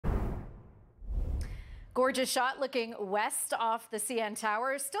Gorgeous shot looking west off the CN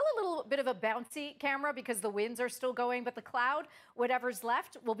Tower. Still a little bit of a bouncy camera because the winds are still going, but the cloud, whatever's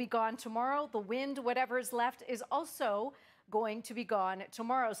left, will be gone tomorrow. The wind, whatever's left, is also going to be gone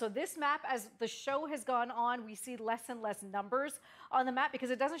tomorrow. So this map, as the show has gone on, we see less and less numbers on the map because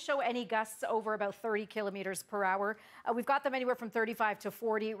it doesn't show any gusts over about 30 kilometers per hour. We've got them anywhere from 35 to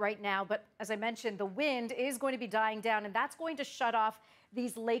 40 right now. But as I mentioned, the wind is going to be dying down, and that's going to shut off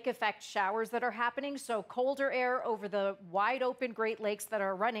these lake effect showers that are happening. So colder air over the wide open Great Lakes that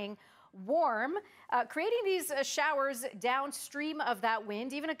are running warm, creating these showers downstream of that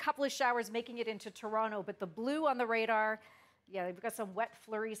wind, even a couple of showers making it into Toronto. But the blue on the radar, yeah, we've got some wet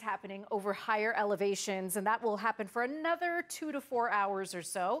flurries happening over higher elevations, and that will happen for another 2 to 4 hours or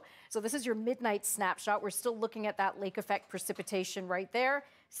so. So this is your midnight snapshot. We're still looking at that lake effect precipitation right there.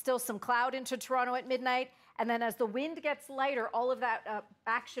 Still some cloud into Toronto at midnight. And then as the wind gets lighter, all of that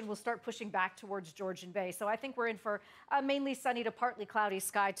action will start pushing back towards Georgian Bay. So I think we're in for a mainly sunny to partly cloudy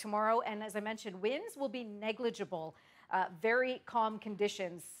sky tomorrow. And as I mentioned, winds will be negligible, very calm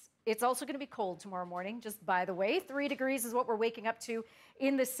conditions. It's also going to be cold tomorrow morning, just by the way. 3 degrees is what we're waking up to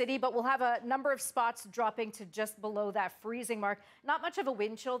in the city, but we'll have a number of spots dropping to just below that freezing mark. Not much of a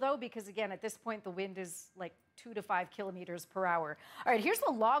wind chill, though, because, again, at this point, the wind is like 2 to 5 kilometers per hour. All right, here's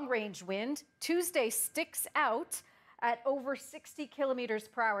the long-range wind. Tuesday sticks out at over 60 kilometers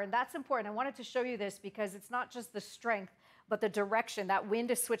per hour, and that's important. I wanted to show you this because it's not just the strength, but the direction. That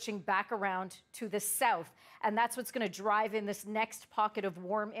wind is switching back around to the south, and that's what's going to drive in this next pocket of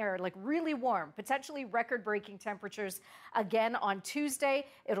warm air, like really warm, potentially record-breaking temperatures again on Tuesday.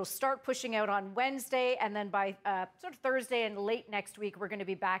 It'll start pushing out on Wednesday, and then by sort of Thursday and late next week, we're going to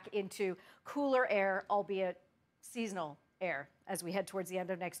be back into cooler air, albeit seasonal air, as we head towards the end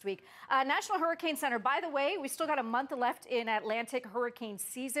of next week. National Hurricane Center, by the way, we still got a month left in Atlantic hurricane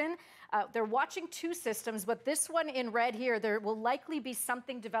season. They're watching 2 systems, but this one in red here, there will likely be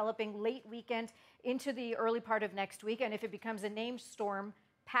something developing late weekend into the early part of next week. And if it becomes a named storm,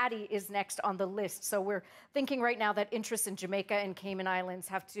 Patty is next on the list. So we're thinking right now that interests in Jamaica and Cayman Islands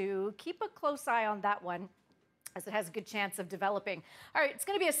have to keep a close eye on that one, as it has a good chance of developing. All right, it's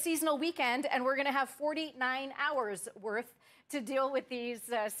going to be a seasonal weekend, and we're going to have 49 hours worth to deal with these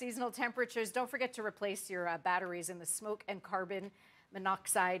seasonal temperatures. Don't forget to replace your batteries in the smoke and carbon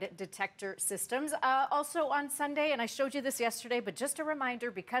monoxide detector systems. Also on Sunday, and I showed you this yesterday, but just a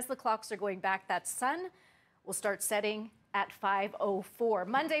reminder, because the clocks are going back, that sun will start setting at 5:04.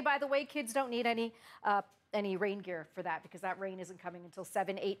 Monday, by the way, kids don't need any rain gear for that because that rain isn't coming until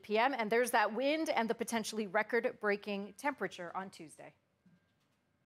 7, 8 p.m. And there's that wind and the potentially record-breaking temperature on Tuesday.